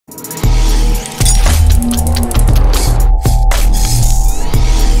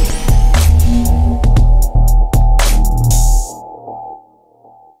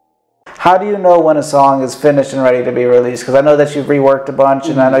how do you know when a song is finished and ready to be released? Because I know that you've reworked a bunch,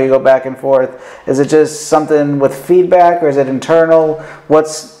 and I know you go back and forth. Is it just something with feedback, or is it internal?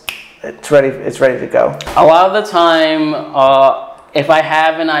 It's ready to go? A lot of the time, if I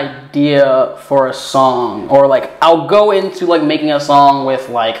have an idea for a song, or like I'll go into like making a song with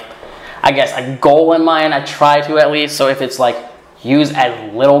like, I guess, a goal in mind. I try to, at least. So if it's like use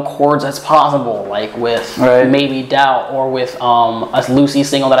as little chords as possible, like with Maybe Doubt, or with a Lucy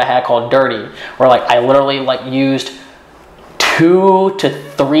single that I had called Dirty, where like I literally like used 2 to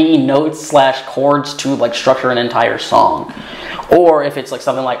 3 notes / chords to like structure an entire song. Or if it's like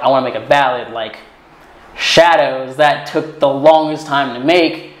something like I want to make a ballad, like Shadows, that took the longest time to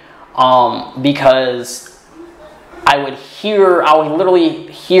make, because I would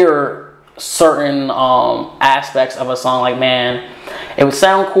literally hear certain aspects of a song, like, man, it would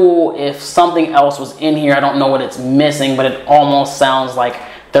sound cool if something else was in here. I don't know what it's missing, but it almost sounds like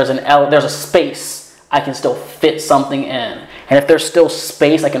there's a space I can still fit something in. And if there's still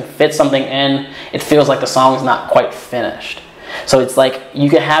space I can fit something in, it feels like the song is not quite finished. So it's like you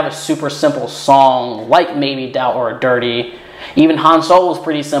can have a super simple song like Maybe Doubt or Dirty. Even Han Solo is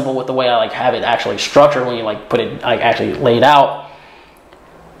pretty simple with the way I like have it actually structured when you like put it like actually laid out.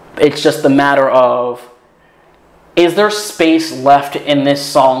 It's just the matter of, is there space left in this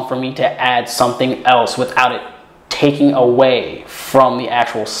song for me to add something else without it taking away from the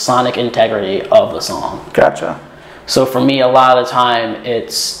actual sonic integrity of the song? Gotcha. So for me, a lot of the time,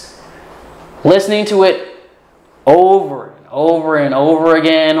 it's listening to it over and over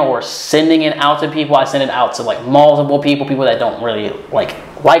again, or sending it out to people. I send it out to like multiple people that don't really like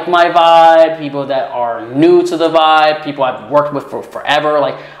my vibe, people that are new to the vibe, people I've worked with for forever.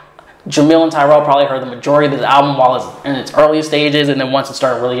 Like Jamil and Tyrell probably heard the majority of this album while it's in its early stages, and then once it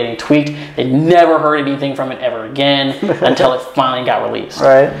started really getting tweaked, they never heard anything from it ever again until it finally got released.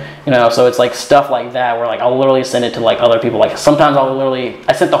 Right. You know, so it's like stuff like that where like I'll literally send it to like other people. Like sometimes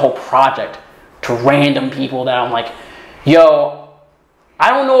I sent the whole project to random people that I'm like, yo,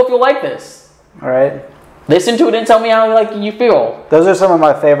 I don't know if you'll like this. All right. Listen to it and tell me how like you feel. Those are some of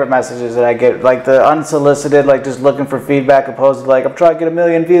my favorite messages that I get, like the unsolicited, like just looking for feedback, opposed to like, I'm trying to get 1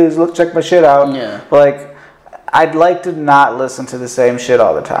 million views, look, check my shit out. Yeah. But like, I'd like to not listen to the same shit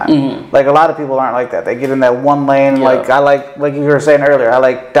all the time. Mm-hmm. Like a lot of people aren't like that. They get in that one lane. Yeah. Like I like you were saying earlier, I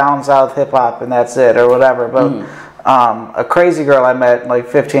like down south hip hop and that's it, or whatever. But a crazy girl I met like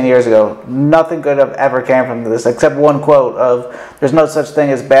 15 years ago, nothing good ever came from this except one quote of, there's no such thing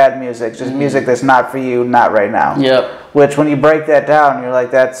as bad music, just music that's not for you, not right now. Yep. Which when you break that down, you're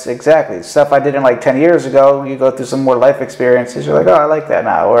like, that's exactly stuff I did in like 10 years ago. You go through some more life experiences, you're like, oh, I like that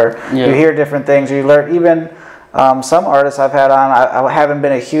now. Or you hear different things, or you learn. Even some artists I've had on, I haven't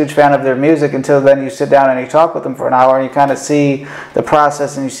been a huge fan of their music until then you sit down and you talk with them for an hour and you kind of see the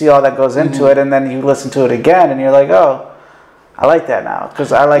process and you see all that goes into it, and then you listen to it again and you're like, oh, I like that now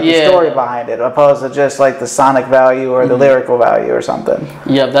because I like the story behind it, opposed to just like the sonic value or the lyrical value or something.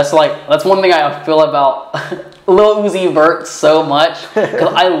 Yeah, that's one thing I feel about Lil Uzi Vert so much,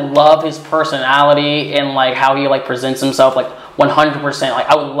 because I love his personality and like how he like presents himself, like 100%. Like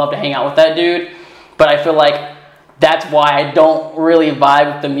I would love to hang out with that dude, but I feel like that's why I don't really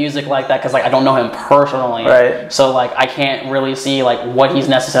vibe with the music like that, because like I don't know him personally. Right. So like I can't really see like what he's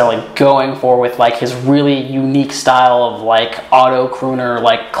necessarily going for with like his really unique style of like auto crooner,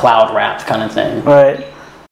 like cloud rap kind of thing. Right.